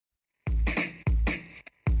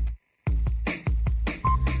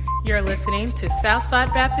You're listening to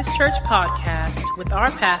Southside Baptist Church Podcast with our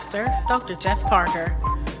pastor, Dr. Jeff Parker.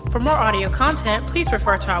 For more audio content, please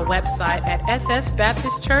refer to our website at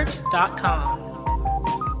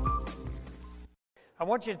ssbaptistchurch.com. I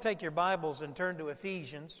want you to take your Bibles and turn to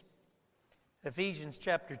Ephesians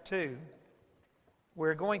chapter 2.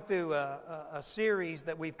 We're going through a series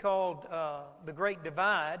that we've called The Great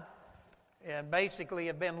Divide, and basically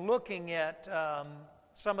have been looking at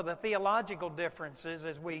some of the theological differences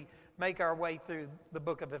as we make our way through the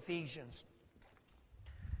book of Ephesians.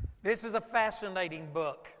 This is a fascinating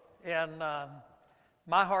book, and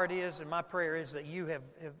my heart is, and my prayer is that you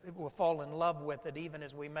will fall in love with it even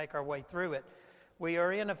as we make our way through it. We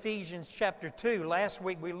are in Ephesians chapter 2. Last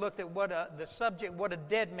week we looked at the subject, what a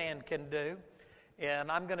dead man can do,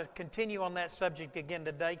 and I'm going to continue on that subject again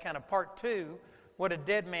today, kind of part 2, what a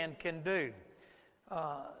dead man can do.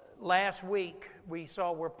 Last week, we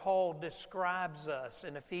saw where Paul describes us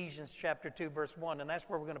in Ephesians chapter 2, verse 1, and that's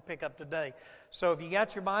where we're going to pick up today. So if you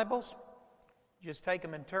got your Bibles, just take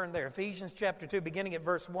them and turn there. Ephesians chapter 2, beginning at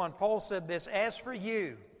verse 1, Paul said this, "As for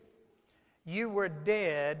you, you were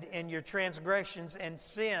dead in your transgressions and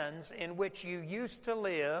sins in which you used to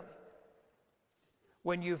live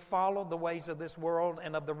when you followed the ways of this world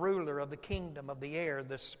and of the ruler of the kingdom of the air,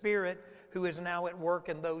 the Spirit who is now at work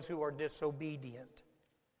in those who are disobedient."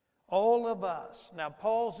 All of us. Now,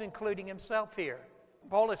 Paul's including himself here.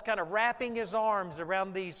 Paul is kind of wrapping his arms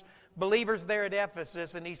around these believers there at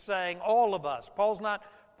Ephesus, and he's saying, all of us. Paul's not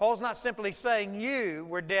simply saying you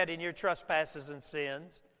were dead in your trespasses and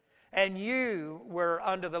sins, and you were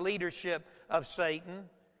under the leadership of Satan.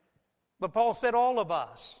 But Paul said all of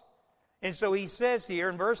us. And so he says here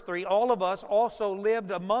in verse 3, all of us also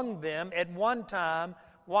lived among them at one time,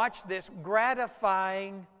 watch this,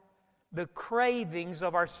 gratifying the cravings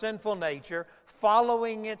of our sinful nature,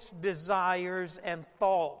 following its desires and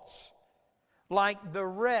thoughts. Like the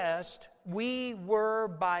rest, we were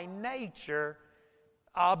by nature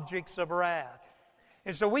objects of wrath.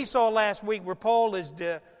 And so we saw last week where Paul is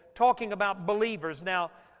talking about believers.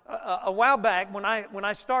 Now, a while back when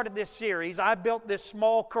I started this series, I built this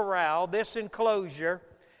small corral, this enclosure,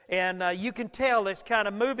 and you can tell it's kind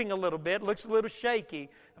of moving a little bit, looks a little shaky.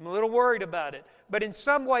 I'm a little worried about it. But in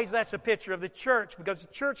some ways that's a picture of the church because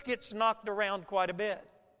the church gets knocked around quite a bit.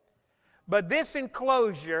 But this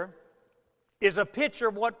enclosure is a picture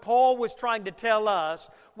of what Paul was trying to tell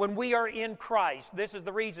us when we are in Christ. This is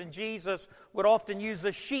the reason Jesus would often use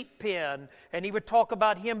a sheep pen, and he would talk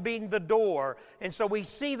about him being the door. And so we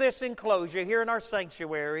see this enclosure here in our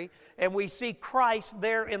sanctuary, and we see Christ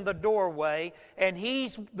there in the doorway, and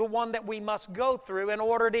he's the one that we must go through in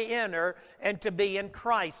order to enter and to be in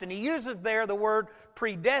Christ. And he uses there the word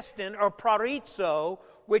predestined or proorizo,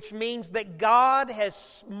 which means that God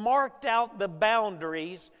has marked out the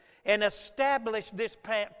boundaries and established this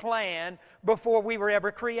plan before we were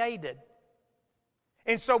ever created.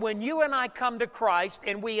 And so when you and I come to Christ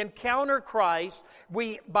and we encounter Christ,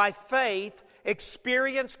 we, by faith,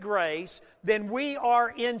 experience grace, then we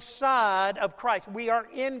are inside of Christ. We are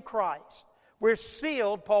in Christ. We're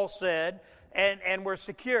sealed, Paul said, and we're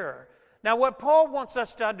secure. Now what Paul wants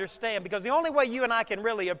us to understand, because the only way you and I can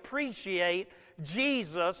really appreciate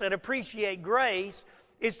Jesus and appreciate grace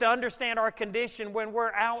is to understand our condition when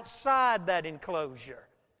we're outside that enclosure,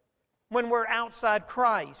 when we're outside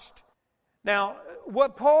Christ. Now,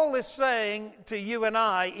 what Paul is saying to you and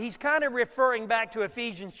I, he's kind of referring back to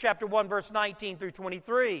Ephesians chapter 1, verse 19 through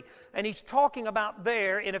 23. And he's talking about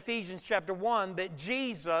there in Ephesians chapter 1 that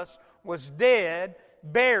Jesus was dead,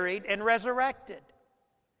 buried, and resurrected.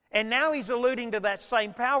 And now he's alluding to that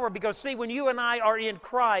same power because, see, when you and I are in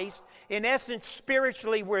Christ, in essence,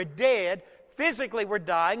 spiritually we're dead. Physically we're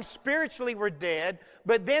dying, spiritually we're dead,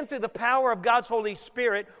 but then through the power of God's Holy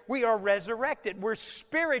Spirit, we are resurrected. We're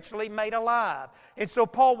spiritually made alive. And so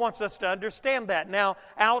Paul wants us to understand that. Now,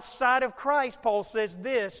 outside of Christ, Paul says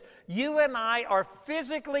this, you and I are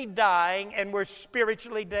physically dying and we're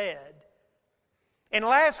spiritually dead. And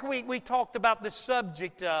last week we talked about the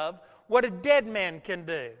subject of what a dead man can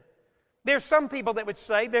do. There's some people that would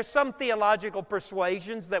say, there's some theological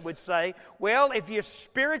persuasions that would say, well, if you're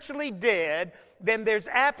spiritually dead, then there's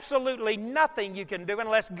absolutely nothing you can do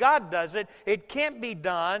unless God does it. It can't be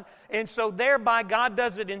done. And so thereby God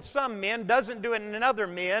does it in some men, doesn't do it in other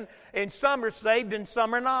men, and some are saved and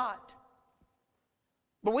some are not.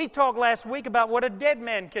 But we talked last week about what a dead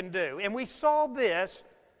man can do. And we saw this,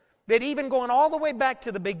 that even going all the way back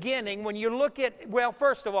to the beginning, when you look at, well,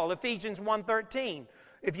 first of all, Ephesians 1:13,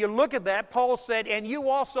 if you look at that, Paul said, and you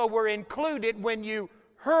also were included when you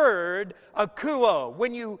heard akuo,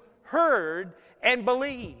 when you heard and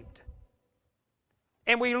believed.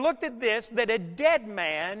 And we looked at this, that a dead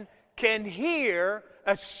man can hear,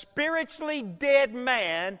 a spiritually dead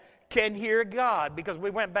man can hear God. Because we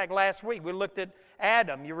went back last week, we looked at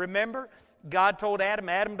Adam. You remember? God told Adam,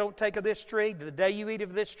 Adam, don't take of this tree. The day you eat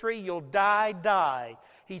of this tree, you'll die.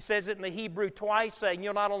 He says it in the Hebrew twice, saying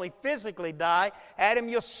you'll not only physically die, Adam,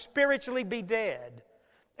 you'll spiritually be dead.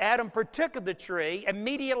 Adam partook of the tree.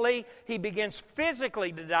 Immediately, he begins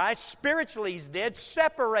physically to die. Spiritually, he's dead,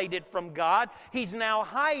 separated from God. He's now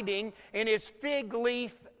hiding in his fig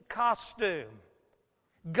leaf costume.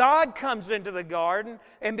 God comes into the garden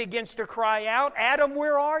and begins to cry out, Adam,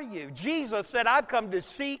 where are you? Jesus said, I've come to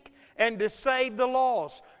seek and to save the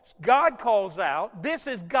lost. God calls out. This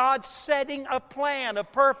is God setting a plan, a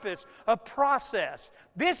purpose, a process.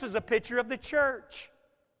 This is a picture of the church.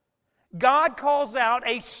 God calls out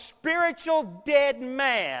a spiritual dead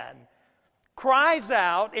man, cries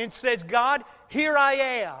out and says, God, here I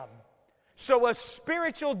am. So a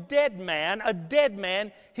spiritual dead man, a dead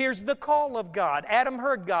man, hears the call of God. Adam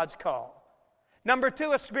heard God's call. Number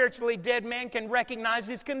two, a spiritually dead man can recognize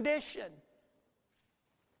his condition.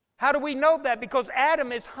 How do we know that? Because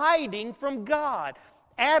Adam is hiding from God.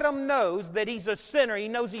 Adam knows that he's a sinner. He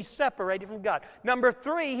knows he's separated from God. Number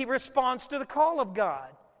three, he responds to the call of God.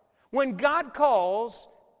 When God calls,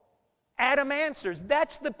 Adam answers.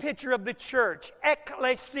 That's the picture of the church.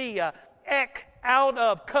 Ekklesia, out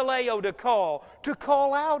of, kaleo, to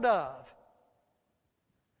call out of.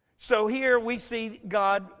 So here we see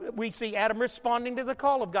Adam responding to the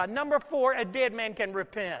call of God. Number four, a dead man can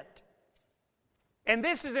repent. And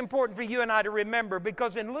this is important for you and I to remember,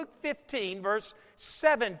 because in Luke 15, verse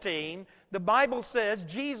 17, the Bible says,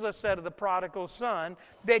 Jesus said of the prodigal son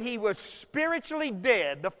that he was spiritually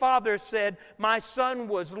dead. The father said, my son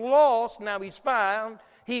was lost, now he's found.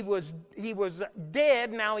 He was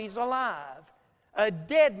dead, now he's alive. A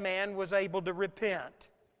dead man was able to repent.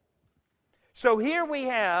 So here we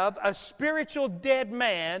have a spiritual dead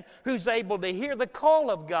man who's able to hear the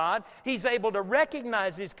call of God. He's able to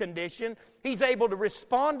recognize his condition. He's able to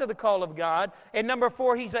respond to the call of God. And number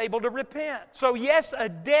four, he's able to repent. So yes, a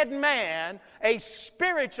dead man, a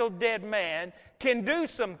spiritual dead man, can do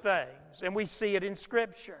some things. And we see it in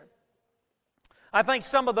Scripture. I think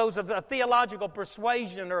some of those of a theological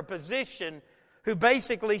persuasion or a position who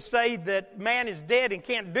basically say that man is dead and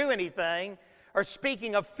can't do anything are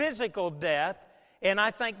speaking of physical death, and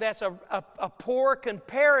I think that's a poor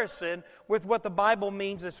comparison with what the Bible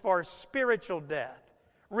means as far as spiritual death.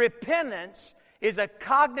 Repentance is a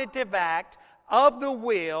cognitive act of the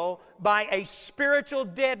will by a spiritual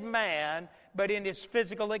dead man, but in his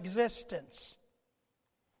physical existence.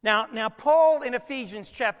 Now Paul in Ephesians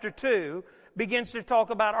chapter 2 begins to talk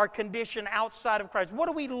about our condition outside of Christ. What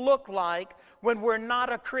do we look like when we're not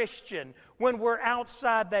a Christian, when we're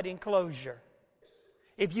outside that enclosure?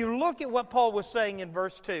 If you look at what Paul was saying in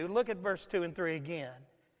verse 2, look at verse 2 and 3 again.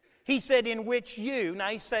 He said, in which you, now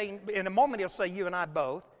he's saying, in a moment he'll say you and I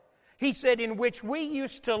both. He said, in which we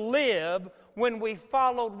used to live when we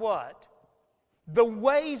followed what? The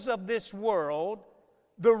ways of this world,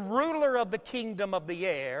 the ruler of the kingdom of the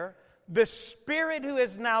air, the spirit who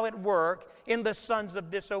is now at work in the sons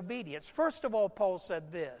of disobedience. First of all, Paul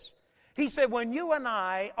said this. He said, when you and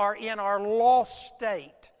I are in our lost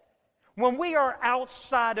state, when we are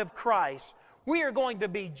outside of Christ, we are going to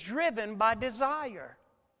be driven by desire.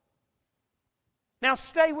 Now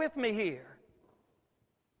stay with me here.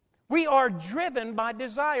 We are driven by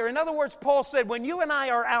desire. In other words, Paul said, when you and I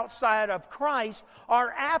are outside of Christ,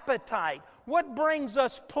 our appetite, what brings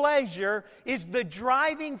us pleasure, is the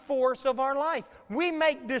driving force of our life. We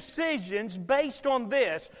make decisions based on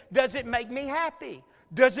this. Does it make me happy?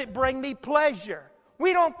 Does it bring me pleasure?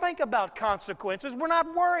 We don't think about consequences. We're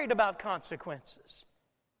not worried about consequences.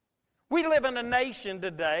 We live in a nation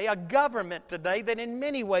today, a government today, that in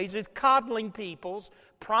many ways is coddling people's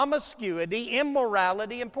promiscuity,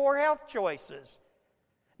 immorality, and poor health choices.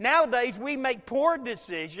 Nowadays, we make poor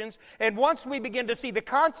decisions, and once we begin to see the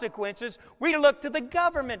consequences, we look to the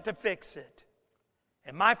government to fix it.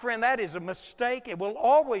 And my friend, that is a mistake. It will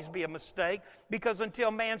always be a mistake, because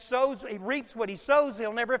until man sows, he reaps what he sows,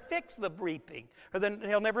 he'll never fix the reaping, or then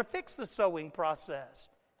he'll never fix the sowing process.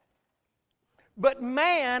 But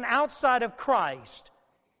man outside of Christ,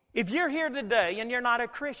 if you're here today and you're not a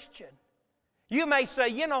Christian, you may say,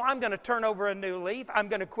 I'm going to turn over a new leaf. I'm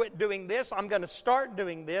going to quit doing this. I'm going to start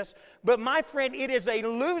doing this. But my friend, it is a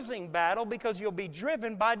losing battle, because you'll be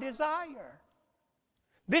driven by desire.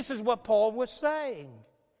 This is what Paul was saying.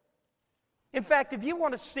 In fact, if you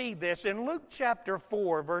want to see this, in Luke chapter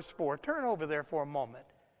 4, verse 4, turn over there for a moment.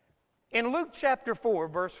 In Luke chapter 4,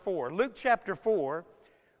 verse 4, Luke chapter 4,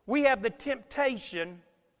 we have the temptation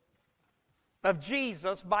of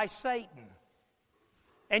Jesus by Satan.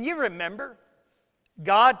 And you remember,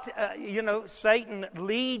 God, Satan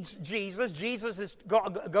leads Jesus. Jesus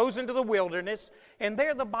goes into the wilderness, and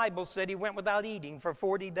there the Bible said he went without eating for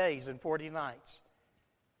 40 days and 40 nights.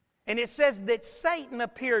 And it says that Satan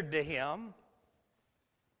appeared to him,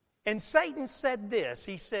 and Satan said this.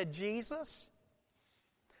 He said, Jesus,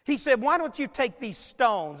 he said, why don't you take these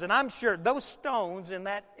stones? And I'm sure those stones in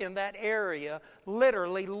that area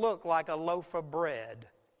literally look like a loaf of bread.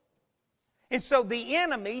 And so the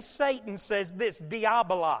enemy, Satan, says this,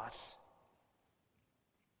 diabolos.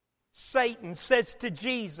 Satan says to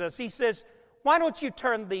Jesus, he says, why don't you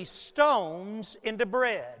turn these stones into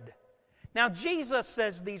bread? Now Jesus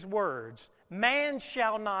says these words, man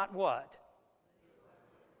shall not what?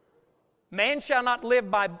 Man shall not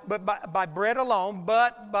live by bread alone,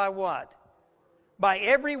 but by what? By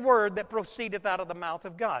every word that proceedeth out of the mouth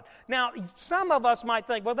of God. Now, some of us might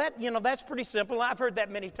think, well, that's pretty simple. I've heard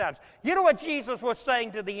that many times. You know what Jesus was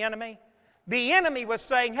saying to the enemy? The enemy was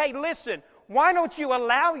saying, hey, listen, why don't you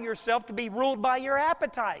allow yourself to be ruled by your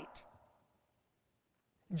appetite?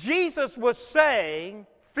 Jesus was saying,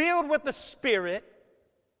 filled with the Spirit,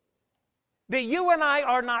 that you and I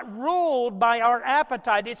are not ruled by our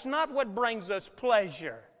appetite. It's not what brings us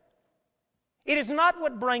pleasure. It is not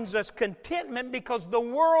what brings us contentment, because the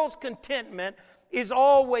world's contentment is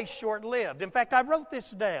always short-lived. In fact, I wrote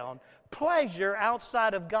this down. Pleasure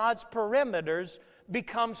outside of God's perimeters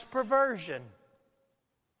becomes perversion.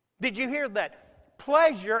 Did you hear that?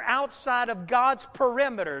 Pleasure outside of God's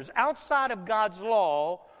perimeters, outside of God's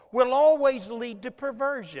law, will always lead to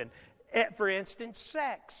perversion. For instance,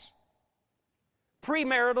 sex.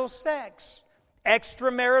 Premarital sex.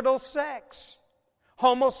 Extramarital sex.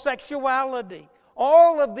 Homosexuality,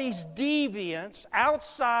 all of these deviants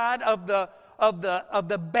outside of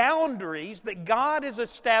the boundaries that God has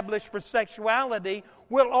established for sexuality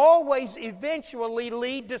will always eventually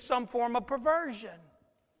lead to some form of perversion.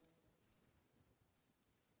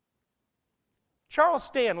 Charles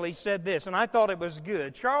Stanley said this, and I thought it was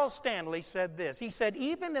good. Charles Stanley said this. He said,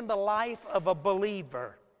 even in the life of a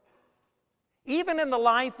believer,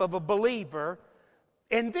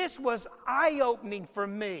 and this was eye-opening for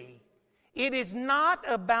me. It is not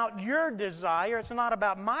about your desire. It's not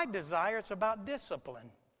about my desire. It's about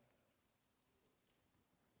discipline.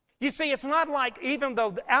 You see, it's not like, even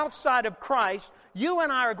though outside of Christ, you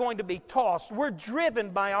and I are going to be tossed. We're driven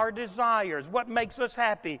by our desires, what makes us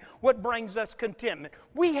happy, what brings us contentment.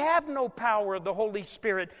 We have no power of the Holy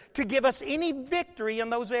Spirit to give us any victory in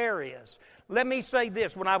those areas. Let me say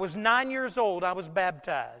this. When I was 9 years old, I was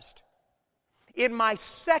baptized. In my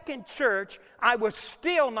second church, I was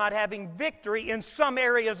still not having victory in some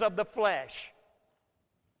areas of the flesh.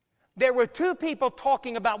 There were two people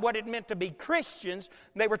talking about what it meant to be Christians.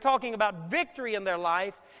 They were talking about victory in their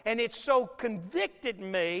life, and it so convicted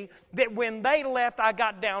me that when they left, I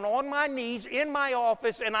got down on my knees in my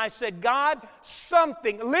office and I said, God,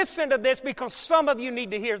 listen to this, because some of you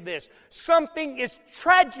need to hear this. Something is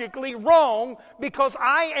tragically wrong because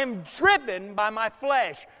I am driven by my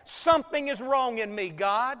flesh. Something is wrong in me,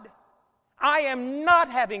 God. I am not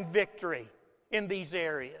having victory in these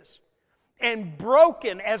areas. And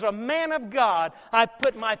broken as a man of God, I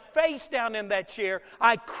put my face down in that chair.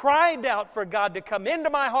 I cried out for God to come into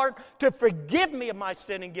my heart, to forgive me of my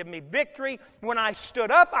sin and give me victory. When I stood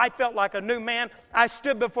up, I felt like a new man. I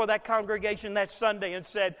stood before that congregation that Sunday and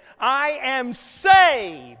said, I am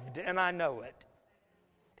saved, and I know it.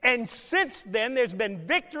 And since then, there's been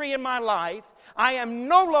victory in my life. I am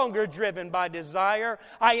no longer driven by desire.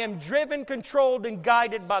 I am driven, controlled, and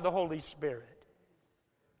guided by the Holy Spirit.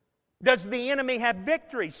 Does the enemy have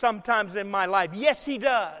victory sometimes in my life? Yes, he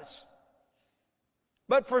does.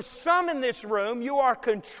 But for some in this room, you are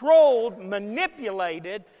controlled,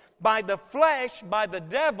 manipulated by the flesh, by the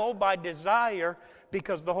devil, by desire,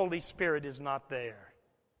 because the Holy Spirit is not there.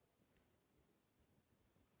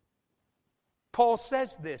 Paul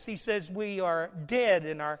says this. He says we are dead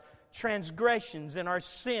in our transgressions and our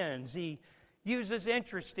sins. He uses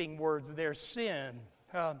interesting words there, sin,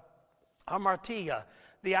 hamartia.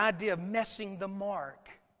 The idea of missing the mark.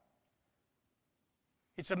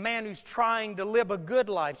 It's a man who's trying to live a good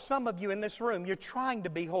life. Some of you in this room, you're trying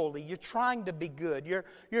to be holy. You're trying to be good.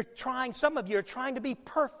 Some of you are trying to be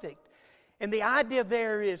perfect. And the idea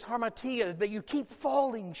there is, hamartia, that you keep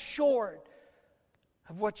falling short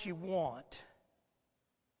of what you want.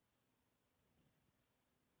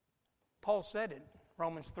 Paul said it,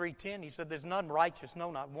 Romans 3:10. He said, there's none righteous,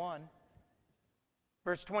 no, not one.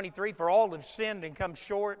 Verse 23, for all have sinned and come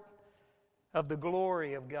short of the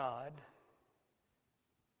glory of God.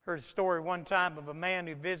 Heard a story one time of a man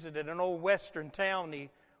who visited an old western town. He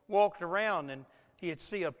walked around and he'd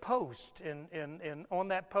see a post, and on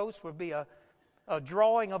that post would be a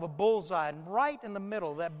drawing of a bullseye, and right in the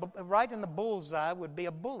middle, right in the bullseye would be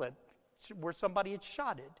a bullet where somebody had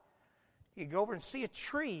shot it. He'd go over and see a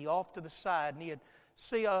tree off to the side, and he'd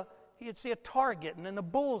see a target, and in the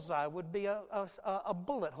bullseye would be a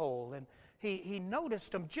bullet hole. And he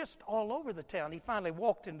noticed them just all over the town. He finally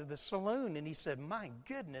walked into the saloon, and he said, "My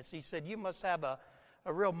goodness," he said, "you must have a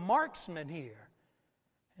real marksman here."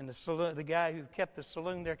 And the guy who kept the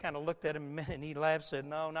saloon there kind of looked at him a minute, and he laughed, said,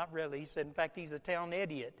 "No, not really." He said, "In fact, he's a town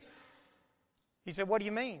idiot." He said, "What do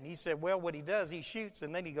you mean?" He said, "Well, what he does, he shoots,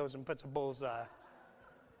 and then he goes and puts a bullseye."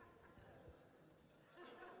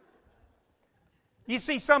 You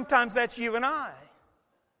see, sometimes that's you and I.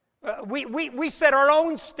 We set our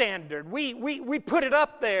own standard. We put it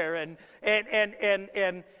up there, and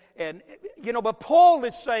but Paul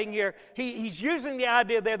is saying here, he's using the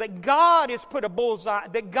idea there that God has put a bullseye,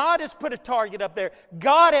 that God has put a target up there.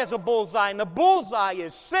 God has a bullseye, and the bullseye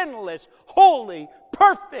is sinless, holy,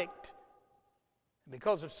 perfect.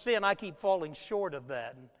 Because of sin, I keep falling short of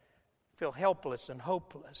that and feel helpless and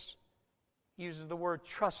hopeless. He uses the word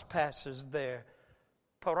trespasses there,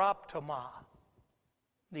 paraptoma.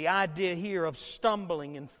 The idea here of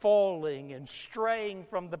stumbling and falling and straying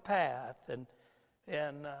from the path.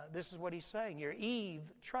 And this is what he's saying here. Eve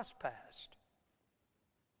trespassed.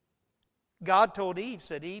 God told Eve,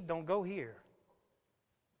 said, "Eve, don't go here."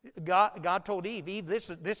 God told Eve, "Eve,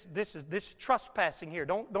 this trespassing here.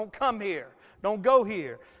 Don't come here. Don't go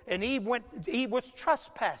here." And Eve was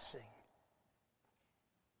trespassing.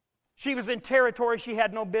 She was in territory she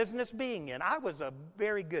had no business being in. I was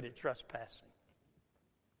very good at trespassing.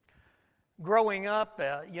 Growing up,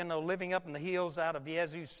 living up in the hills out of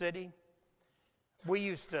Yazoo City, we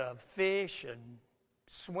used to fish and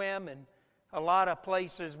swim in a lot of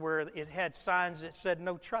places where it had signs that said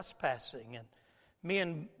no trespassing. And me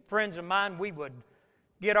and friends of mine, we would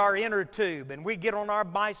get our inner tube and we'd get on our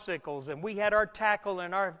bicycles and we had our tackle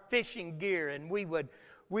and our fishing gear, and we would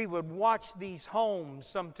watch these homes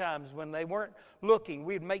sometimes when they weren't looking.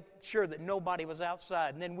 We'd make sure that nobody was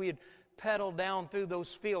outside, and then we'd pedal down through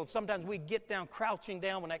those fields. Sometimes we'd get down, crouching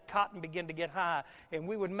down when that cotton began to get high, and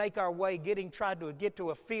we would make our way, try to get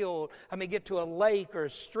to a field, get to a lake or a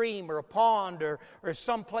stream or a pond or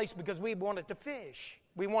some place, because we wanted to fish.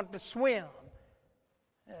 We wanted to swim.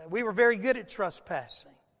 We were very good at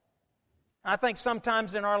trespassing. I think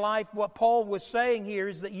sometimes in our life, what Paul was saying here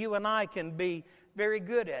is that you and I can be very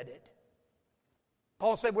good at it.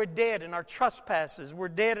 Paul said we're dead in our trespasses. We're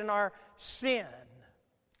dead in our sin.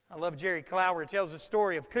 I love Jerry Clower. He tells a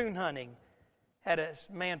story of coon hunting. A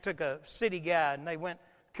man took a city guy, and they went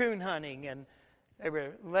coon hunting, and they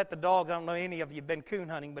let the dog. I don't know any of you have been coon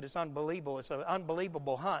hunting, but it's unbelievable. It's an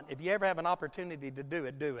unbelievable hunt. If you ever have an opportunity to do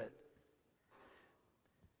it, do it.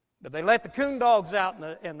 But they let the coon dogs out,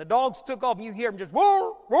 and the dogs took off, and you hear them just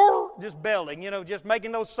roar, roar, just belling, just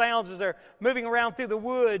making those sounds as they're moving around through the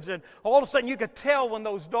woods. And all of a sudden you could tell when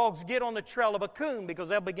those dogs get on the trail of a coon, because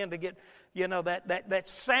they'll begin to get, that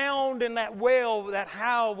sound and that wail, that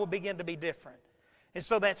howl will begin to be different. And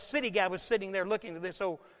so that city guy was sitting there looking at this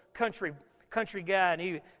old country guy,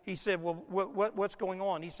 and he said, "Well, what's going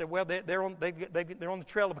on?" He said, "Well, they're on the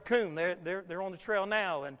trail of a coon. They're on the trail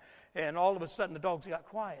now." And all of a sudden the dogs got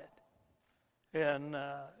quiet. And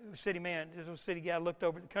the city guy looked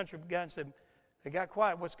over at the country guy and said, "They got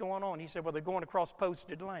quiet. What's going on?" He said, "Well, they're going across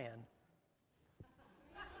posted land."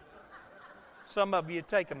 Some of you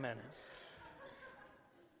take a minute.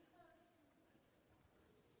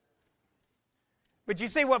 But you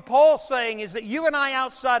see, what Paul's saying is that you and I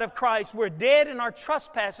outside of Christ, we're dead in our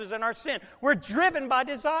trespasses and our sin. We're driven by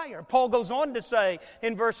desire. Paul goes on to say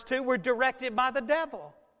in verse 2, we're directed by the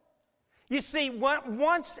devil. You see,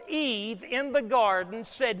 once Eve in the garden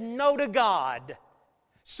said no to God,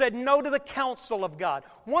 said no to the counsel of God,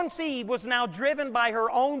 once Eve was now driven by her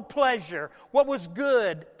own pleasure, what was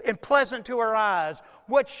good and pleasant to her eyes,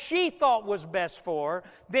 what she thought was best for her,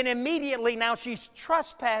 then immediately now she's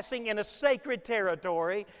trespassing in a sacred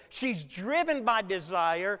territory. She's driven by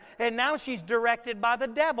desire, and now she's directed by the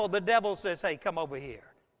devil. The devil says, "Hey, come over here.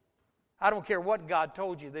 I don't care what God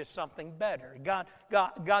told you, there's something better.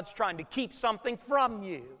 God's trying to keep something from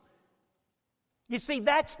you." You see,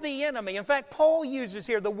 that's the enemy. In fact, Paul uses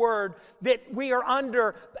here the word that we are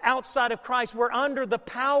under, outside of Christ, we're under the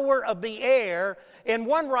power of the air. And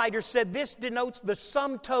one writer said this denotes the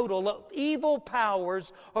sum total of evil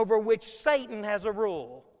powers over which Satan has a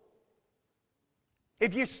rule.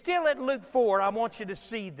 If you're still at Luke 4, I want you to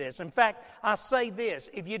see this. In fact, I say this.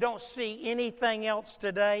 If you don't see anything else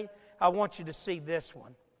today, I want you to see this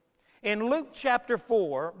one. In Luke chapter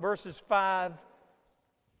 4, verses 5,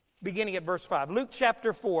 beginning at verse 5. Luke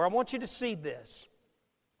chapter 4, I want you to see this.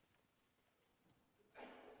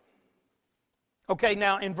 Okay,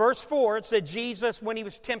 now in verse 4 it said, Jesus, when he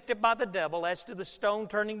was tempted by the devil, as to the stone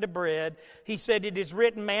turning to bread, he said, it is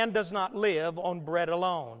written, man does not live on bread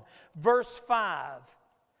alone. Verse 5,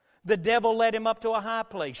 the devil led him up to a high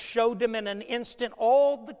place, showed him in an instant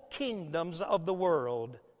all the kingdoms of the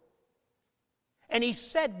world. And he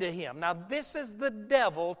said to him, now this is the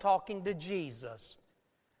devil talking to Jesus,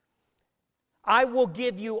 I will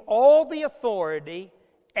give you all the authority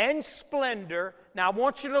and splendor. Now I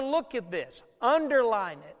want you to look at this,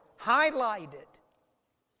 underline it, highlight it.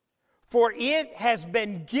 For it has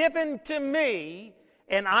been given to me,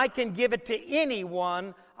 and I can give it to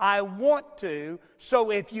anyone I want to.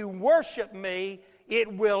 So if you worship me,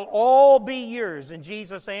 it will all be yours. And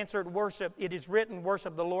Jesus answered, worship, it is written,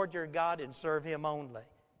 worship the Lord your God and serve him only.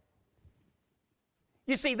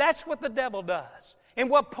 You see, that's what the devil does. And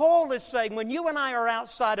what Paul is saying, when you and I are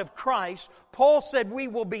outside of Christ, Paul said we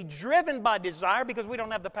will be driven by desire because we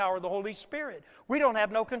don't have the power of the Holy Spirit. We don't have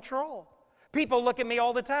no control. People look at me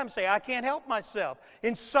all the time and say, I can't help myself.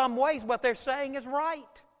 In some ways, what they're saying is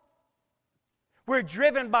right. We're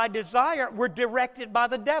driven by desire. We're directed by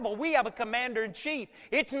the devil. We have a commander-in-chief.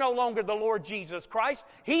 It's no longer the Lord Jesus Christ.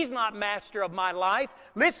 He's not master of my life.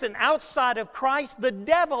 Listen, outside of Christ, the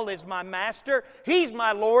devil is my master. He's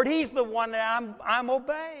my Lord. He's the one that I'm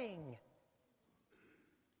obeying.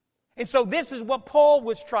 And so this is what Paul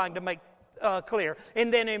was trying to make clear.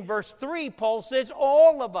 And then in verse 3, Paul says,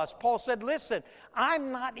 all of us. Paul said, listen,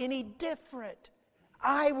 I'm not any different.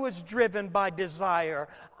 I was driven by desire.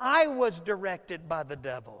 I was directed by the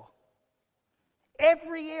devil.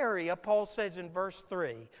 Every area, Paul says in verse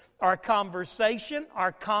 3, our conversation,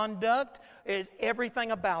 our conduct, is everything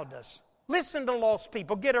about us. Listen to lost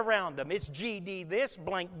people. Get around them. It's GD this,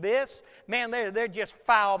 blank this. Man, they're just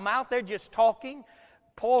foul-mouthed. They're just talking.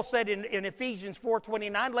 Paul said in Ephesians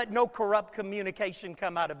 4:29, let no corrupt communication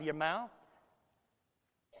come out of your mouth.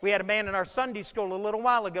 We had a man in our Sunday school a little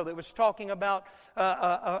while ago that was talking about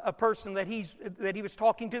a person that he was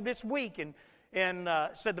talking to this week, and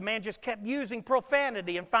said the man just kept using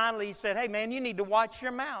profanity, and finally he said, hey man, you need to watch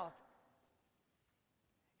your mouth.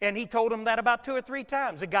 And he told him that about 2 or 3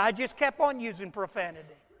 times. The guy just kept on using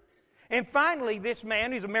profanity. And finally this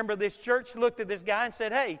man, who's a member of this church, looked at this guy and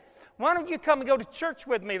said, hey, why don't you come and go to church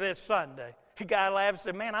with me this Sunday? The guy laughed and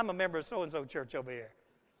said, man, I'm a member of so-and-so church over here.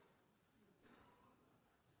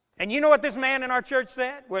 And you know what this man in our church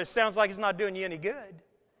said? Well, it sounds like it's not doing you any good.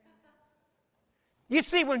 You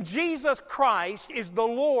see, when Jesus Christ is the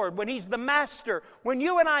Lord, when He's the Master, when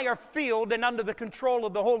you and I are filled and under the control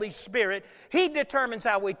of the Holy Spirit, He determines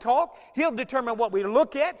how we talk. He'll determine what we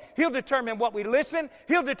look at. He'll determine what we listen.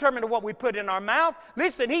 He'll determine what we put in our mouth.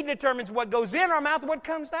 Listen, He determines what goes in our mouth and what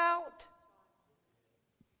comes out.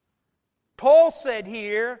 Paul said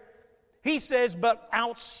here, he says, but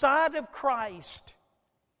outside of Christ,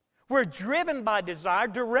 we're driven by desire,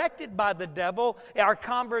 directed by the devil. Our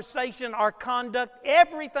conversation, our conduct,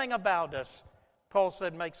 everything about us, Paul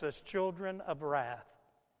said, makes us children of wrath.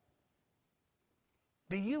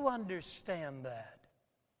 Do you understand that?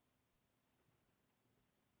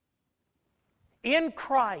 In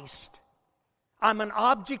Christ, I'm an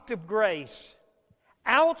object of grace.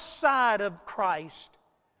 Outside of Christ,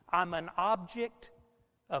 I'm an object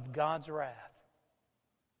of God's wrath.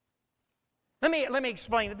 Let me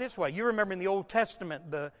explain it this way. You remember in the Old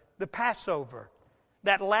Testament, the Passover,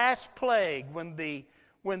 that last plague when the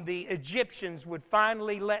Egyptians would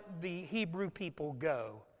finally let the Hebrew people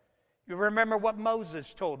go. You remember what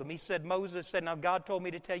Moses told them. Moses said, now God told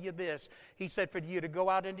me to tell you this. He said for you to go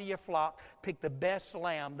out into your flock, pick the best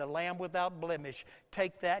lamb, the lamb without blemish,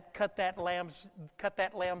 take that, cut that lamb's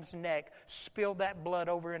neck, spill that blood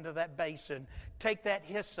over into that basin, take that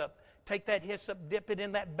hyssop, dip it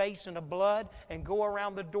in that basin of blood, and go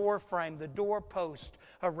around the door frame, the doorpost,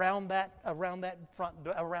 around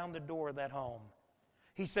the door of that home.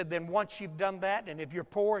 He said, then once you've done that, and if you're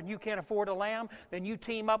poor and you can't afford a lamb, then you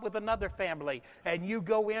team up with another family, and you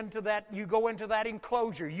go into that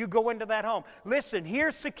enclosure, you go into that home. Listen,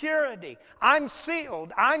 here's security. I'm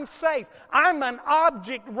sealed. I'm safe. I'm an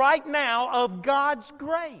object right now of God's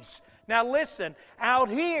grace. Now listen, out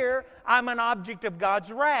here, I'm an object of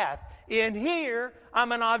God's wrath. In here,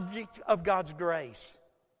 I'm an object of God's grace.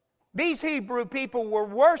 These Hebrew people were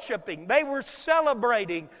worshiping. They were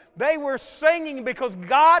celebrating. They were singing because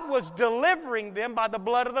God was delivering them by the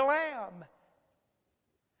blood of the Lamb.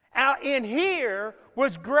 Out in here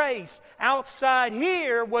was grace. Outside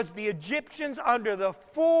here was the Egyptians under the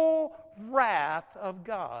full wrath of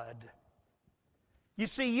God. You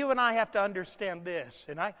see, you and I have to understand this,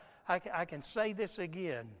 and I can say this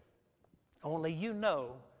again. Only you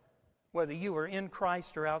know whether you are in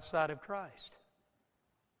Christ or outside of Christ.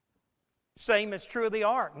 Same is true of the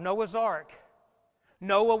ark, Noah's ark.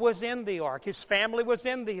 Noah was in the ark. His family was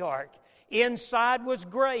in the ark. Inside was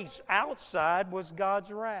grace. Outside was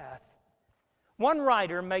God's wrath. One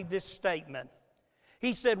writer made this statement.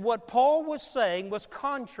 He said what Paul was saying was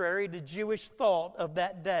contrary to Jewish thought of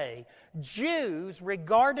that day. Jews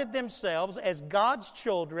regarded themselves as God's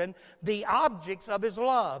children, the objects of His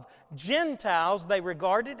love. Gentiles they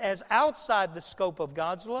regarded as outside the scope of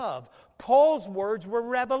God's love. Paul's words were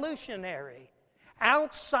revolutionary.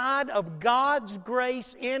 Outside of God's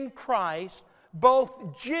grace in Christ,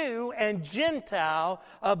 both Jew and Gentile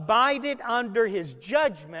abided under His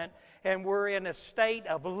judgment and were in a state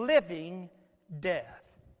of living death.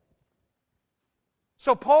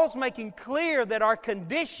 So Paul's making clear that our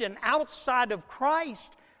condition outside of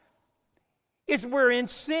Christ is we're in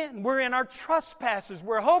sin, we're in our trespasses,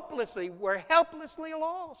 we're helplessly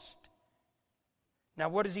lost. Now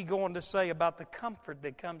what is he going to say about the comfort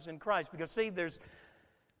that comes in Christ? Because see,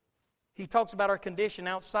 he talks about our condition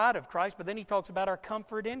outside of Christ, but then he talks about our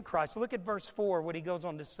comfort in Christ. Look at verse 4, what he goes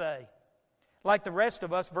on to say. Like the rest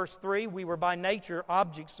of us, verse 3, we were by nature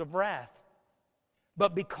objects of wrath.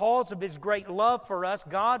 But because of His great love for us,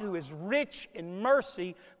 God, who is rich in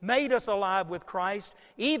mercy, made us alive with Christ.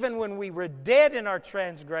 Even when we were dead in our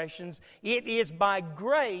transgressions, it is by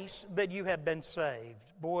grace that you have been saved.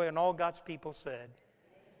 Boy, and all God's people said,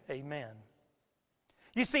 amen.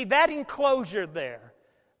 You see, that enclosure there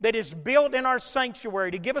that is built in our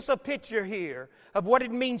sanctuary to give us a picture here of what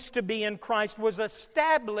it means to be in Christ was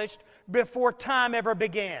established before time ever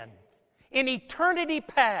began. In eternity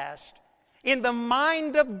past, in the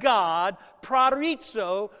mind of God,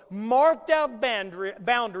 prorizzo, marked out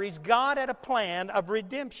boundaries, God had a plan of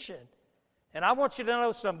redemption. And I want you to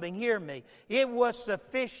know something, hear me. It was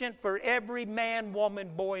sufficient for every man, woman,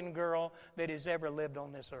 boy, and girl that has ever lived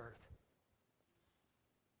on this earth.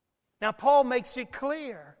 Now, Paul makes it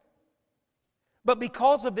clear. But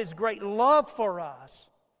because of His great love for us,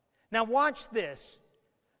 now watch this.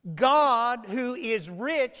 God, who is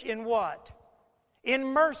rich in what? In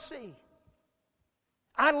mercy.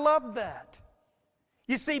 I love that.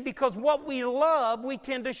 You see, because what we love, we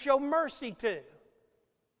tend to show mercy to.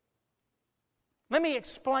 Let me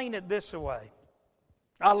explain it this way.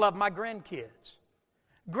 I love my grandkids.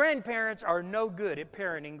 Grandparents are no good at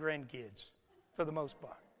parenting grandkids, for the most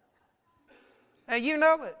part. And you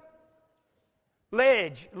know it.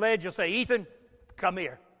 Ledge will say, Ethan, come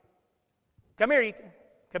here. Come here, Ethan.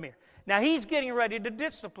 Come here. Now, he's getting ready to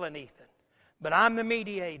discipline Ethan, but I'm the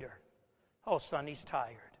mediator. Oh, son, he's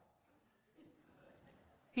tired.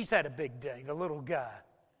 He's had a big day, the little guy.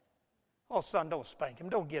 Oh, son, don't spank him.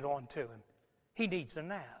 Don't get on to him. He needs a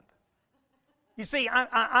nap. You see,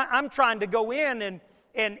 I'm trying to go in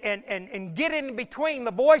and get in between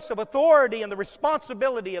the voice of authority and the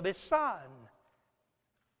responsibility of his son.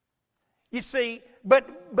 You see, but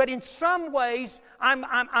in some ways,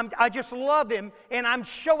 I just love him, and I'm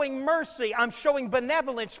showing mercy. I'm showing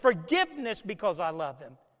benevolence, forgiveness because I love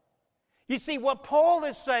him. You see, what Paul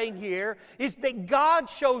is saying here is that God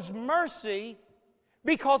shows mercy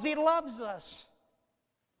because He loves us.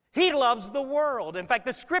 He loves the world. In fact,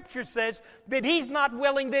 the Scripture says that He's not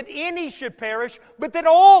willing that any should perish, but that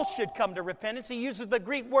all should come to repentance. He uses the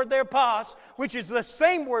Greek word there, pas, which is the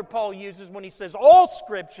same word Paul uses when he says all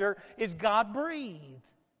Scripture is God-breathed.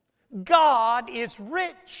 God is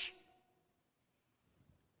rich.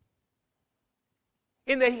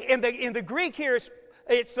 In the Greek here,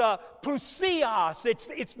 it's plusios.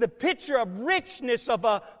 It's the picture of richness, of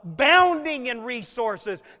abounding in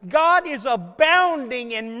resources. God is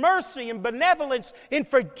abounding in mercy and benevolence, in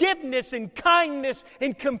forgiveness, in kindness,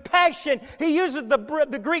 in compassion. He uses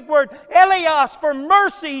the Greek word eleos for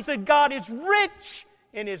mercy. He said God is rich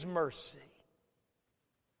in His mercy.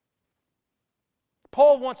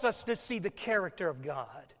 Paul wants us to see the character of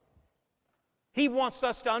God. He wants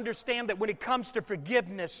us to understand that when it comes to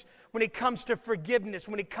forgiveness, when it comes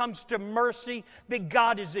to mercy, that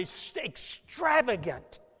God is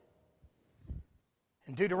extravagant.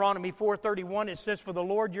 In Deuteronomy 4:31, it says, "For the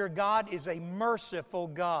Lord your God is a merciful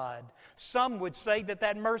God." Some would say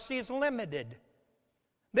that mercy is limited.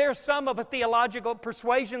 There are some of a theological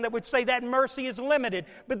persuasion that would say that mercy is limited.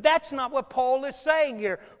 But that's not what Paul is saying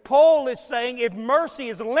here. Paul is saying if mercy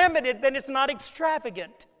is limited, then it's not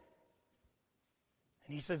extravagant.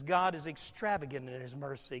 And he says God is extravagant in His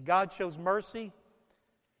mercy. God shows mercy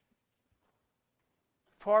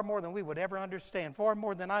far more than we would ever understand, far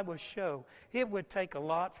more than I would show. It would take a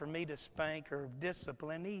lot for me to spank or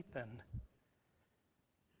discipline Ethan.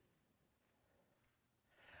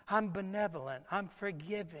 I'm benevolent. I'm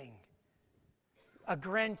forgiving. A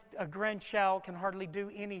grandchild can hardly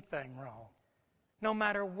do anything wrong. No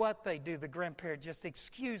matter what they do, the grandparent just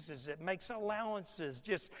excuses it, makes allowances,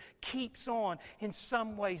 just keeps on. In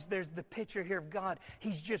some ways, there's the picture here of God.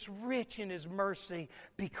 He's just rich in His mercy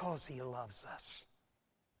because He loves us.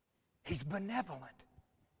 He's benevolent.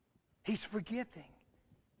 He's forgiving.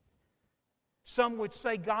 Some would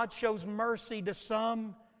say God shows mercy to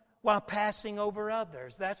some while passing over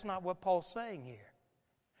others. That's not what Paul's saying here.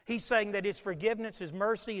 He's saying that His forgiveness, His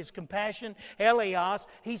mercy, His compassion, eleos,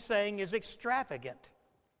 He's saying is extravagant.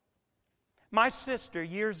 My sister,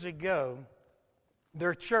 years ago,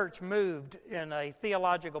 their church moved in a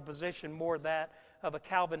theological position more that of a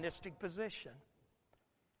Calvinistic position.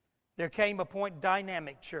 There came a point,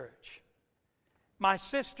 dynamic church. My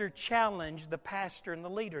sister challenged the pastor and the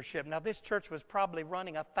leadership. Now, this church was probably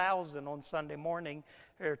running 1,000 on Sunday morning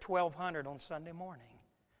or 1,200 on Sunday morning.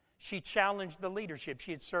 She challenged the leadership.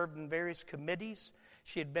 She had served in various committees.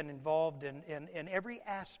 She had been involved in every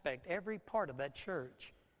aspect, every part of that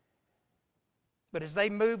church. But as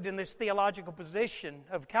they moved in this theological position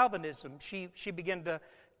of Calvinism, she began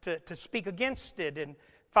to speak against it. And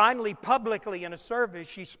finally, publicly in a service,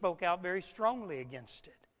 she spoke out very strongly against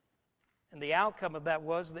it. And the outcome of that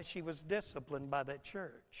was that she was disciplined by that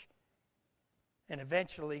church. And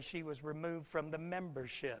eventually, she was removed from the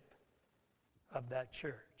membership of that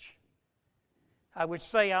church. I would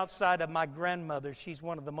say outside of my grandmother, she's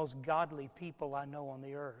one of the most godly people I know on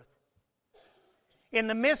the earth. In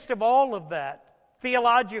the midst of all of that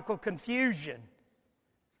theological confusion,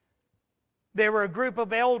 there were a group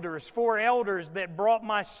of elders, 4 elders, that brought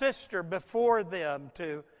my sister before them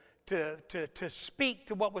to speak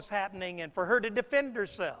to what was happening and for her to defend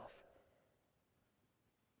herself.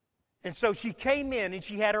 And so she came in and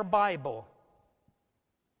she had her Bible.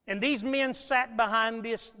 And these men sat behind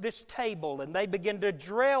this table and they began to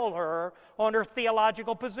drill her on her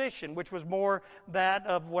theological position, which was more that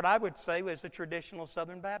of what I would say was a traditional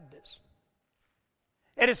Southern Baptist.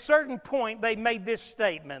 At a certain point, they made this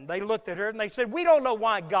statement. They looked at her and they said, "We don't know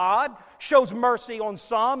why God shows mercy on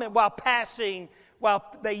some and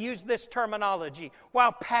while they use this terminology,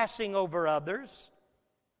 while passing over others."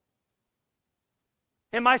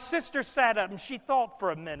 And my sister sat up and she thought for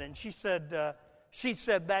a minute and she said,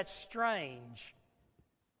 "That's strange."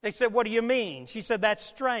 They said, "What do you mean?" She said, "That's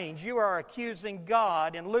strange. You are accusing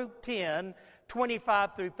God." In Luke 10,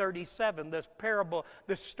 25 through 37, this parable,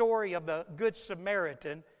 the story of the Good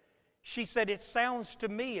Samaritan, she said, "It sounds to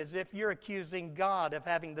me as if you're accusing God of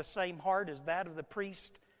having the same heart as that of the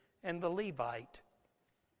priest and the Levite."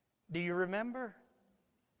 Do you remember?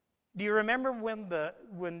 Do you remember when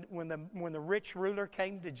the rich ruler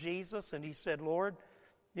came to Jesus and he said, "Lord,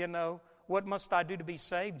 what must I do to be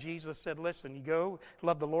saved?" Jesus said, "Listen, you go,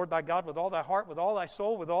 love the Lord thy God with all thy heart, with all thy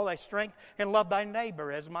soul, with all thy strength, and love thy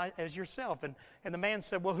neighbor as yourself." And the man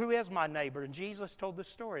said, "Well, who is my neighbor?" And Jesus told the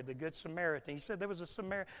story of the Good Samaritan. He said there was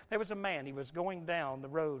a man, he was going down the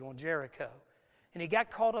road on Jericho. And he got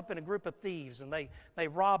caught up in a group of thieves, and they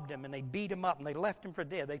robbed him, and they beat him up, and they left him for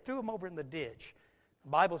dead. They threw him over in the ditch. The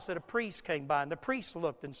Bible said a priest came by, and the priest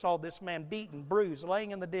looked and saw this man beaten, bruised, laying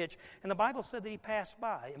in the ditch. And the Bible said that he passed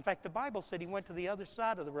by. In fact, the Bible said he went to the other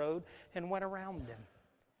side of the road and went around him.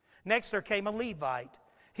 Next, there came a Levite.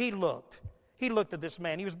 He looked at this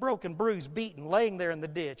man. He was broken, bruised, beaten, laying there in the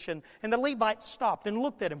ditch. And the Levite stopped and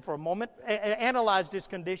looked at him for a moment, analyzed his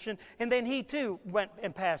condition, and then he too went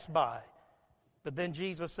and passed by. But then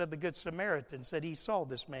Jesus said the Good Samaritan said he saw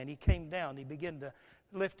this man. He came down. He began to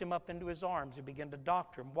lift him up into his arms. He began to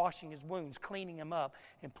doctor him, washing his wounds, cleaning him up,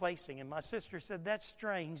 and placing him. My sister said, "That's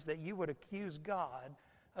strange that you would accuse God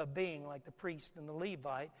of being like the priest and the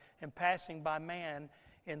Levite and passing by man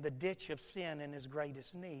in the ditch of sin in his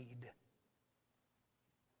greatest need."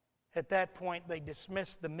 At that point, they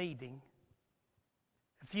dismissed the meeting.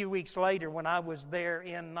 A few weeks later, when I was there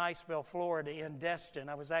in Niceville, Florida, in Destin,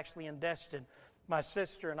 I was actually in Destin. My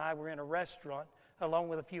sister and I were in a restaurant along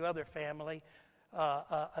with a few other family.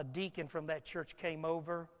 A deacon from that church came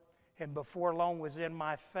over and before long was in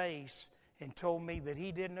my face and told me that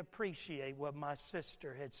he didn't appreciate what my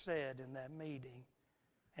sister had said in that meeting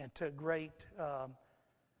and took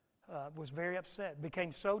was very upset,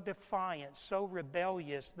 became so defiant, so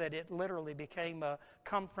rebellious that it literally became a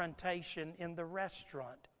confrontation in the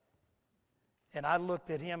restaurant. And I looked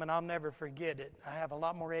at him and I'll never forget it. I have a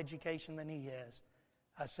lot more education than he has.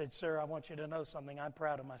 I said, "Sir, I want you to know something. I'm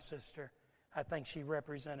proud of my sister. I think she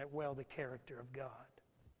represented well the character of God."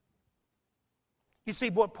 You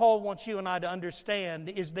see, what Paul wants you and I to understand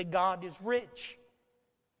is that God is rich.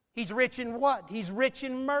 He's rich in what? He's rich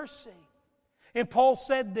in mercy. And Paul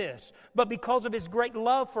said this, "But because of His great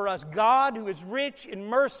love for us, God, who is rich in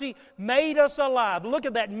mercy, made us alive." Look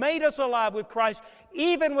at that, made us alive with Christ,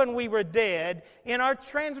 even when we were dead in our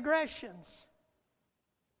transgressions.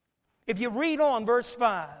 If you read on verse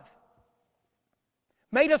 5,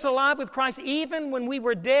 made us alive with Christ even when we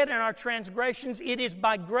were dead in our transgressions. It is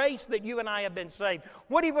by grace that you and I have been saved.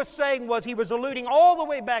 What he was saying was, he was alluding all the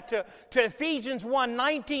way back to Ephesians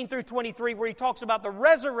 1:19 through 23, where he talks about the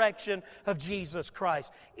resurrection of Jesus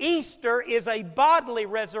Christ. Easter is a bodily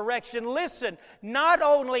resurrection. Listen, not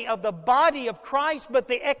only of the body of Christ, but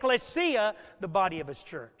the ecclesia, the body of His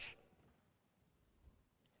church.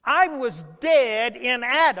 I was dead in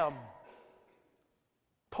Adam.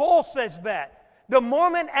 Paul says that. The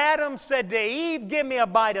moment Adam said to Eve, "Give me a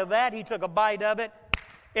bite of that," he took a bite of it.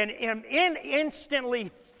 And instantly,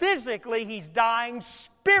 physically, he's dying.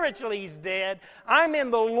 Spiritually, he's dead. I'm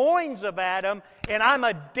in the loins of Adam, and I'm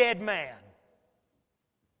a dead man.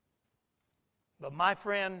 But my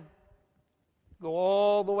friend, go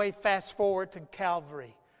all the way fast forward to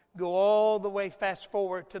Calvary. Go all the way fast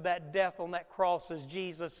forward to that death on that cross, as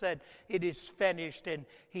Jesus said, "It is finished." And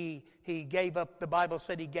he gave up, the Bible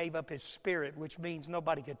said He gave up His Spirit, which means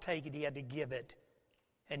nobody could take it. He had to give it.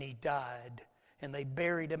 And He died. And they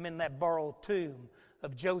buried Him in that borrowed tomb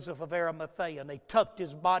of Joseph of Arimathea. And they tucked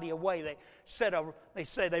His body away.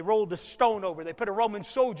 They rolled a stone over. They put a Roman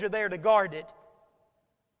soldier there to guard it.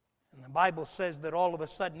 And the Bible says that all of a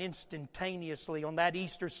sudden, instantaneously, on that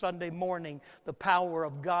Easter Sunday morning, the power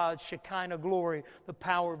of God's Shekinah glory, the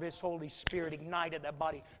power of His Holy Spirit ignited that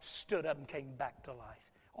body, stood up and came back to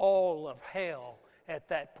life. All of hell at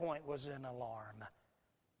that point was in alarm.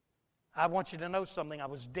 I want you to know something. I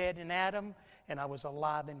was dead in Adam, and I was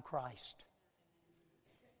alive in Christ.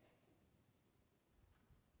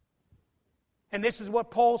 And this is what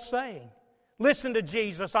Paul's saying. Listen to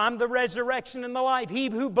Jesus. "I'm the resurrection and the life. He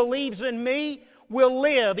who believes in me will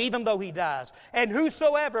live even though he dies. And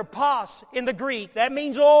whosoever," pas in the Greek, that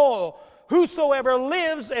means all, "whosoever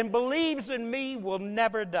lives and believes in me will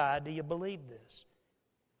never die." Do you believe this?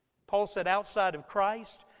 Paul said, outside of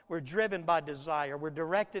Christ, we're driven by desire. We're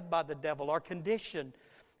directed by the devil. Our condition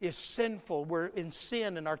is sinful. We're in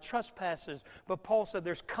sin and our trespasses. But Paul said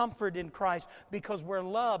there's comfort in Christ because we're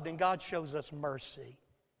loved and God shows us mercy.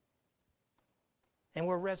 And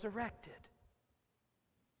we're resurrected.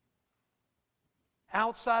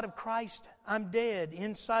 Outside of Christ, I'm dead.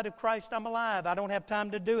 Inside of Christ, I'm alive. I don't have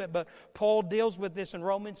time to do it, but Paul deals with this in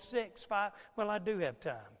Romans 6:5. Well, I do have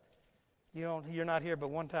time. You're not here but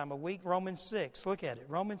one time a week. Romans 6, look at it.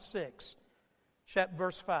 Romans 6,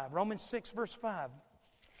 verse 5. Romans 6, verse 5.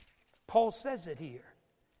 Paul says it here.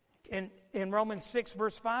 In Romans 6,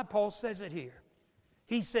 verse 5, Paul says it here.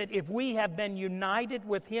 He said, "If we have been united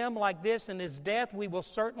with Him like this in His death, we will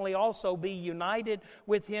certainly also be united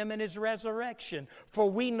with Him in His resurrection. For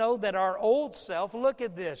we know that our old self," look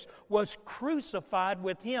at this, "was crucified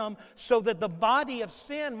with Him so that the body of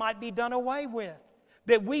sin might be done away with.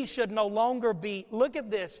 That we should no longer be," look at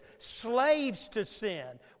this, "slaves to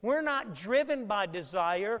sin." We're not driven by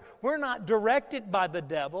desire. We're not directed by the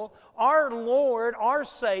devil. Our Lord, our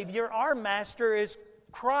Savior, our Master is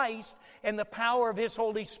Christ, and the power of His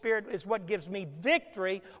Holy Spirit is what gives me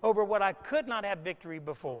victory over what I could not have victory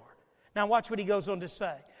before. Now watch what he goes on to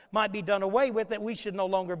say. "Might be done away with, that we should no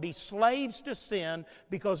longer be slaves to sin,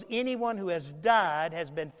 because anyone who has died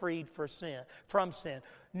has been freed from sin.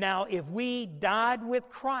 Now if we died with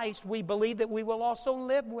Christ, we believe that we will also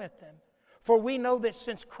live with Him. For we know that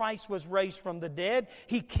since Christ was raised from the dead,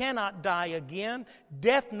 He cannot die again.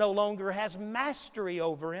 Death no longer has mastery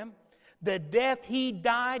over Him. The death He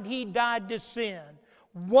died to sin,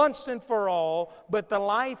 once and for all, but the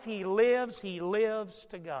life He lives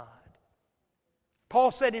to God."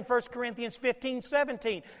 Paul said in 1 Corinthians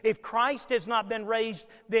 15:17, "If Christ has not been raised,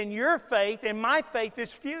 then your faith and my faith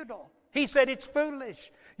is futile." He said it's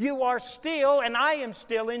foolish. "You are still, and I am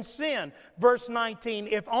still in sin." Verse 19,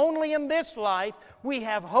 "If only in this life we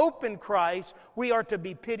have hope in Christ, we are to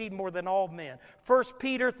be pitied more than all men." 1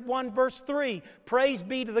 Peter 1 verse 3, "Praise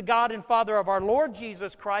be to the God and Father of our Lord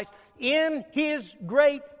Jesus Christ, in His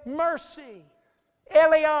great mercy."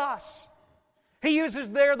 Elias. He uses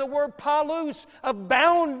there the word paulus,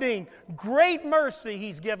 abounding, great mercy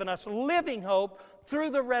He's given us, living hope through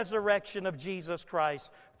the resurrection of Jesus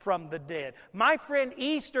Christ from the dead. My friend,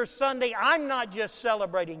 Easter Sunday, I'm not just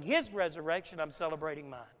celebrating His resurrection, I'm celebrating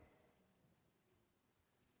mine.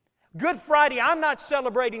 Good Friday, I'm not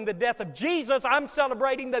celebrating the death of Jesus, I'm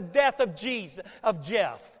celebrating the death of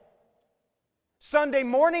Jeff. Sunday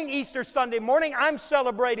morning, Easter Sunday morning, I'm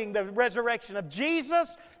celebrating the resurrection of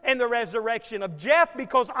Jesus and the resurrection of Jeff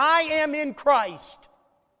because I am in Christ.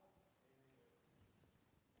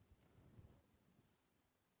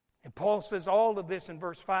 And Paul says all of this in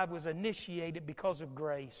verse 5 was initiated because of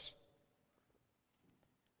grace.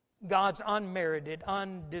 God's unmerited,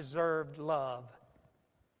 undeserved love.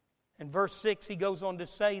 In verse 6, he goes on to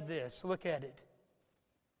say this. Look at it.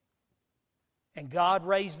 And God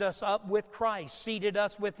raised us up with Christ, seated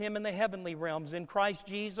us with Him in the heavenly realms in Christ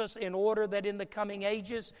Jesus, in order that in the coming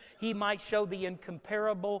ages He might show the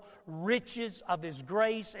incomparable riches of His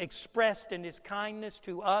grace expressed in His kindness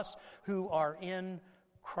to us who are in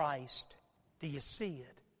Christ. Do you see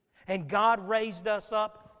it? And God raised us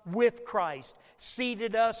up with Christ,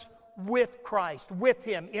 seated us with Christ, with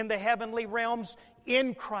Him in the heavenly realms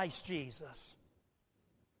in Christ Jesus.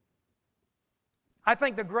 I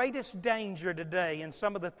think the greatest danger today in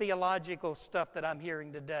some of the theological stuff that I'm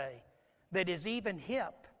hearing today that is even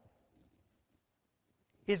hip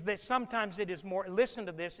is that sometimes it is more, listen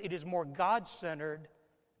to this, it is more God-centered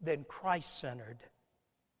than Christ-centered.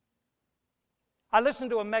 I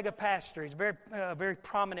listened to a mega pastor. He's a very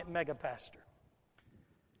prominent mega pastor.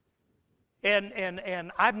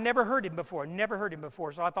 And I've never heard him before,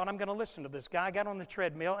 so I thought I'm going to listen to this guy. I got on the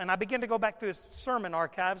treadmill, and I began to go back through his sermon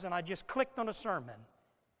archives, and I just clicked on a sermon.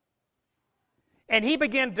 And he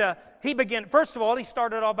began, first of all, he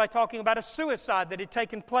started off by talking about a suicide that had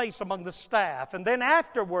taken place among the staff. And then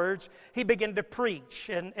afterwards, he began to preach.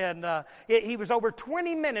 And he was over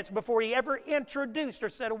 20 minutes before he ever introduced or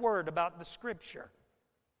said a word about the Scripture.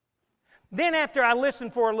 Then after I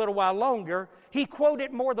listened for a little while longer, he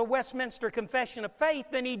quoted more the Westminster Confession of Faith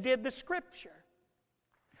than he did the Scripture.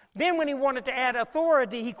 Then when he wanted to add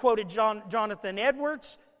authority, he quoted Jonathan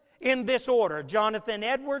Edwards in this order: Jonathan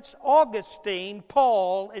Edwards, Augustine,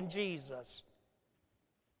 Paul, and Jesus.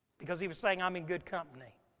 Because he was saying, I'm in good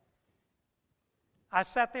company. I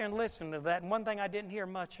sat there and listened to that, and one thing I didn't hear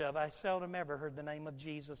much of, I seldom ever heard the name of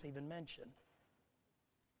Jesus even mentioned.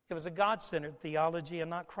 It was a God-centered theology and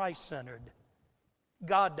not Christ-centered.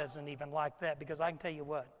 God doesn't even like that, because I can tell you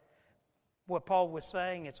what Paul was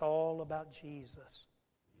saying, it's all about Jesus.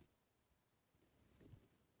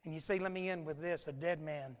 And you see, let me end with this: a dead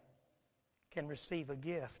man can receive a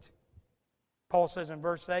gift. Paul says in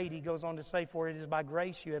verse 8, he goes on to say, for it is by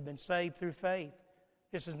grace you have been saved through faith.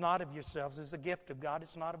 This is not of yourselves, it's a gift of God,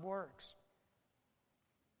 it's not of works.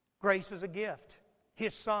 Grace is a gift.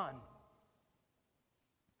 His Son.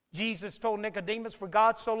 Jesus told Nicodemus, for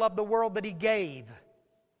God so loved the world that He gave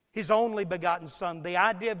His only begotten Son. The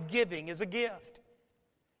idea of giving is a gift.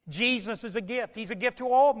 Jesus is a gift. He's a gift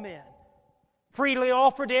to all men. Freely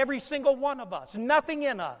offered to every single one of us. Nothing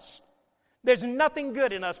in us. There's nothing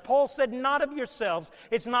good in us. Paul said, not of yourselves.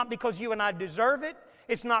 It's not because you and I deserve it.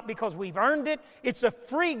 It's not because we've earned it. It's a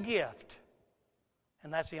free gift.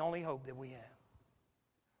 And that's the only hope that we have.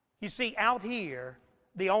 You see, out here,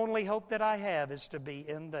 the only hope that I have is to be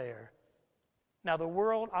in there. Now the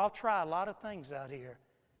world, I'll try a lot of things out here,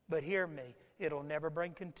 but hear me, it'll never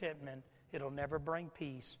bring contentment. It'll never bring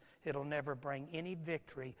peace. It'll never bring any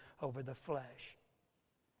victory over the flesh.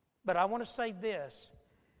 But I want to say this.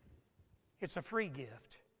 It's a free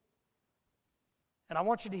gift. And I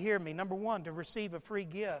want you to hear me. Number one, to receive a free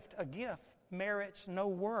gift. A gift merits no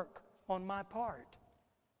work on my part.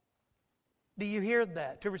 Do you hear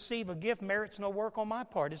that? To receive a gift merits no work on my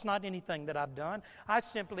part. It's not anything that I've done. I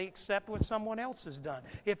simply accept what someone else has done.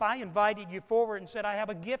 If I invited you forward and said, I have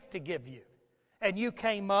a gift to give you, and you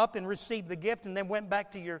came up and received the gift and then went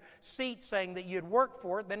back to your seat saying that you'd worked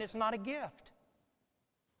for it, then it's not a gift.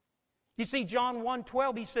 You see, John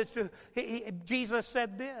 1:12, he says Jesus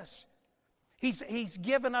said this. He's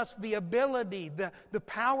given us the ability, the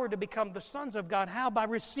power to become the sons of God. How? By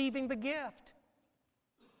receiving the gift.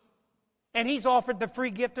 And He's offered the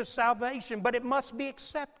free gift of salvation, but it must be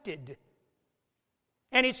accepted.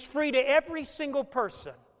 And it's free to every single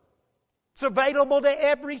person. It's available to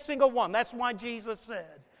every single one. That's why Jesus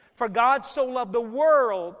said, for God so loved the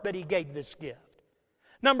world that He gave this gift.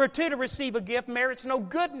 Number two, to receive a gift merits no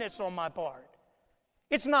goodness on my part.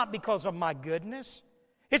 It's not because of my goodness.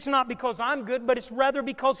 It's not because I'm good, but it's rather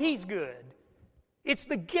because He's good. It's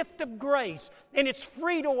the gift of grace, and it's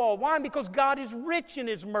free to all. Why? Because God is rich in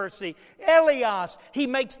His mercy. Elias, He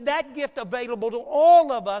makes that gift available to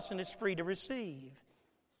all of us, and it's free to receive.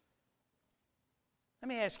 Let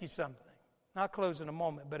me ask you something. I'll close in a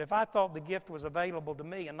moment, but if I thought the gift was available to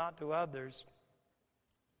me and not to others,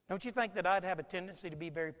 don't you think that I'd have a tendency to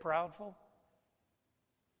be very proudful?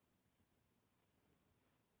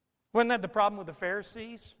 Wasn't that the problem with the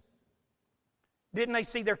Pharisees? Didn't they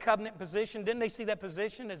see their covenant position? Didn't they see that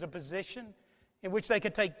position as a position in which they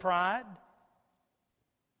could take pride?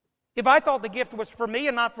 If I thought the gift was for me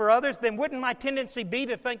and not for others, then wouldn't my tendency be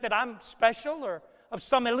to think that I'm special or of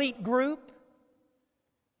some elite group?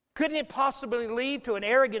 Couldn't it possibly lead to an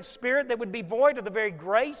arrogant spirit that would be void of the very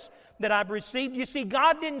grace that I've received? You see,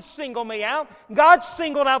 God didn't single me out. God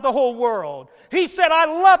singled out the whole world. He said, I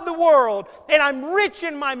love the world, and I'm rich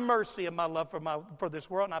in my mercy and my love for this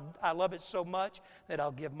world. And I love it so much that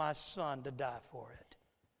I'll give my Son to die for it.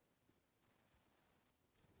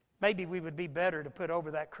 Maybe we would be better to put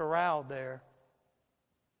over that corral there,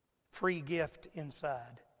 free gift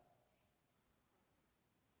inside.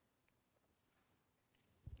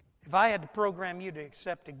 If I had to program you to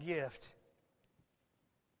accept a gift,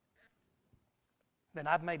 then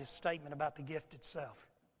I've made a statement about the gift itself.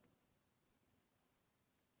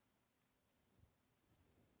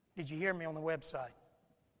 Did you hear me on the website?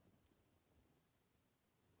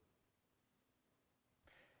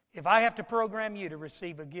 If I have to program you to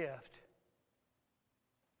receive a gift,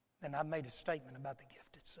 then I've made a statement about the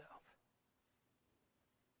gift itself.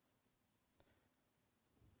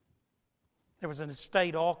 There was an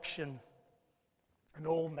estate auction. An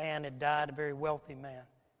old man had died, a very wealthy man.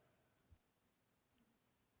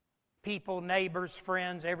 People, neighbors,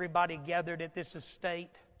 friends, everybody gathered at this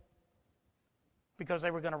estate because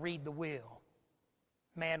they were going to read the will.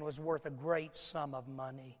 Man was worth a great sum of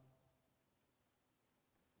money.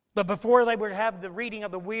 But before they would have the reading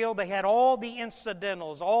of the will, they had all the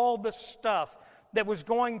incidentals, all the stuff that was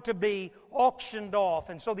going to be auctioned off.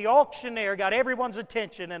 And so the auctioneer got everyone's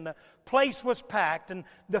attention, and the place was packed, and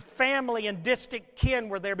the family and distant kin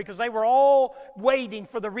were there because they were all waiting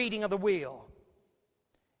for the reading of the will.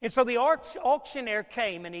 And so the auctioneer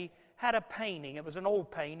came, and he had a painting. It was an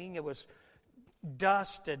old painting. It was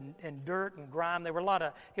dust and dirt and grime.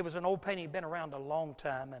 It was an old painting. It had been around a long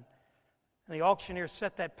time. And the auctioneer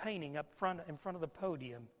set that painting up in front of the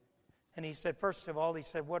podium. And he said, first of all,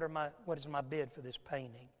 what is my bid for this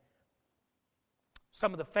painting?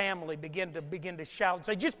 Some of the family began to shout and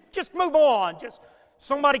say, just move on. Just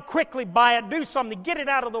somebody quickly buy it, do something, get it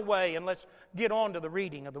out of the way, and let's get on to the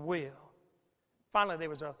reading of the will. Finally, there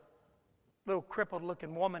was a little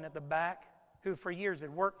crippled-looking woman at the back who for years had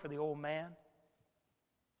worked for the old man.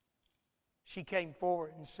 She came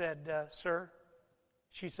forward and said, sir,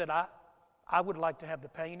 she said, I would like to have the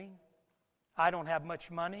painting. I don't have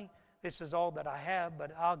much money. This is all that I have,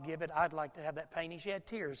 but I'll give it. I'd like to have that painting. She had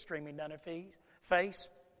tears streaming down her face.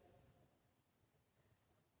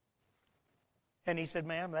 And he said,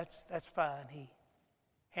 ma'am, that's fine. He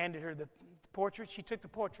handed her the portrait. She took the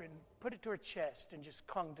portrait and put it to her chest and just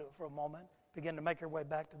clung to it for a moment, began to make her way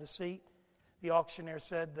back to the seat. The auctioneer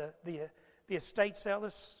said, the estate sale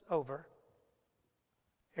is over.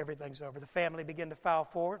 Everything's over. The family began to file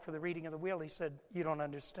forward for the reading of the will. He said, you don't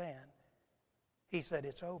understand. He said,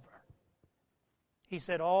 it's over. He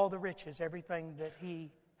said, all the riches, everything that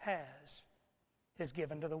he has, is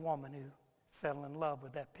given to the woman who fell in love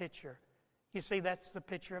with that picture. You see, that's the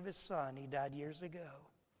picture of his son. He died years ago.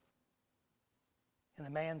 And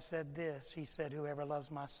the man said this. He said, whoever loves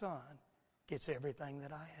my son gets everything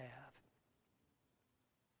that I have.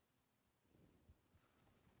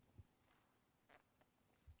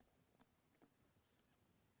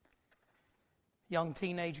 Young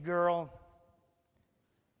teenage girl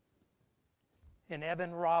in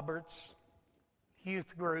Evan Roberts'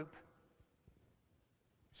 youth group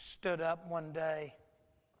stood up one day,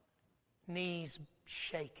 knees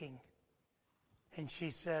shaking, and she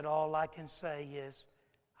said, all I can say is,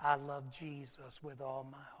 I love Jesus with all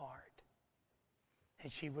my heart.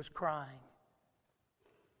 And she was crying.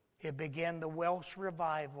 It began the Welsh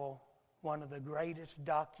revival, one of the greatest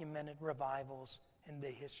documented revivals in the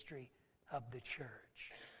history of the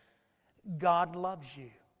church. God loves you.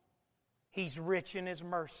 He's rich in His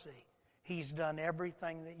mercy. He's done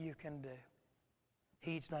everything that you can do.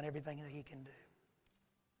 He's done everything that He can do.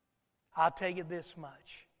 I'll tell you this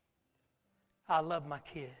much. I love my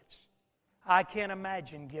kids. I can't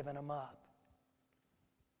imagine giving them up.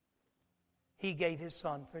 He gave His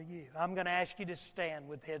Son for you. I'm going to ask you to stand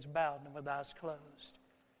with heads bowed and with eyes closed.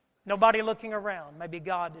 Nobody looking around. Maybe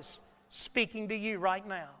God is speaking to you right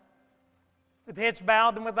now. With heads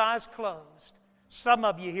bowed and with eyes closed. Some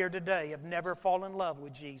of you here today have never fallen in love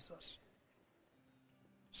with Jesus.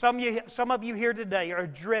 Some of you here today are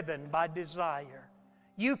driven by desire.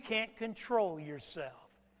 You can't control yourself.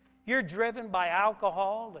 You're driven by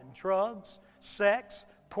alcohol and drugs, sex,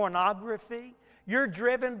 pornography. You're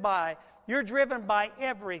driven by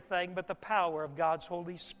everything but the power of God's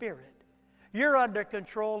Holy Spirit. You're under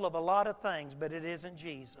control of a lot of things, but it isn't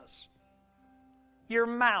Jesus. Your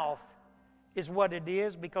mouth is what it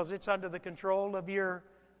is because it's under the control of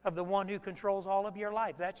the one who controls all of your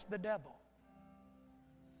life. That's the devil.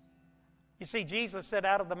 You see, Jesus said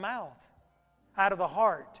out of the mouth, out of the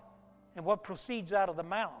heart, and what proceeds out of the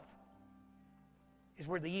mouth is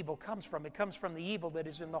where the evil comes from. It comes from the evil that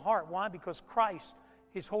is in the heart. Why? Because Christ,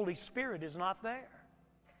 His Holy Spirit, is not there.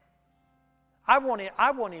 I want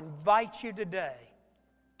to invite you today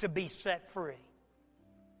to be set free.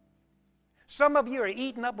 Some of you are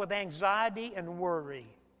eaten up with anxiety and worry.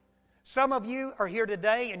 Some of you are here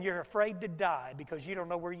today and you're afraid to die because you don't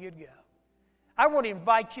know where you'd go. I want to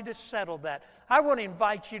invite you to settle that. I want to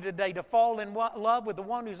invite you today to fall in love with the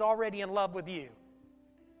one who's already in love with you.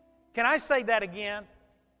 Can I say that again?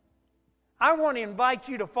 I want to invite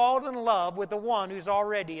you to fall in love with the one who's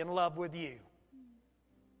already in love with you.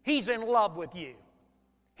 He's in love with you.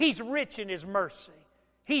 He's rich in His mercy.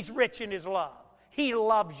 He's rich in His love. He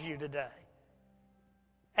loves you today.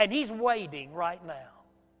 And He's waiting right now.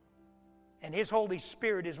 And His Holy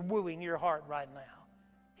Spirit is wooing your heart right now.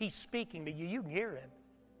 He's speaking to you. You can hear Him.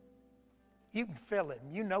 You can feel Him.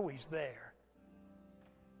 You know He's there.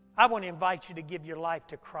 I want to invite you to give your life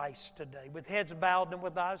to Christ today with heads bowed and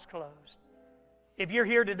with eyes closed. If you're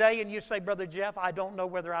here today and you say, Brother Jeff, I don't know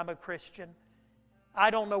whether I'm a Christian. I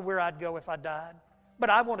don't know where I'd go if I died. But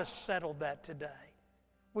I want to settle that today.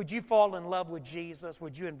 Would you fall in love with Jesus?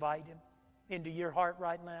 Would you invite Him into your heart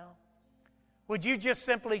right now? Would you just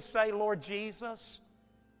simply say, Lord Jesus,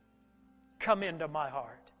 come into my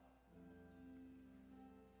heart.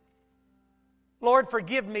 Lord,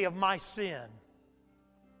 forgive me of my sin.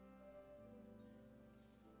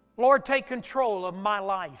 Lord, take control of my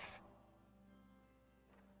life.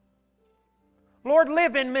 Lord,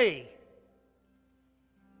 live in me.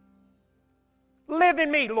 Live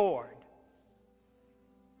in me, Lord.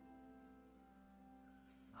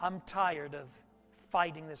 I'm tired of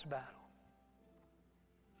fighting this battle.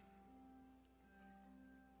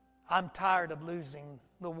 I'm tired of losing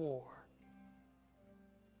the war.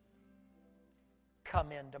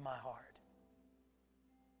 Come into my heart.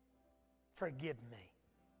 Forgive me.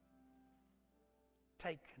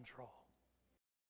 Take control.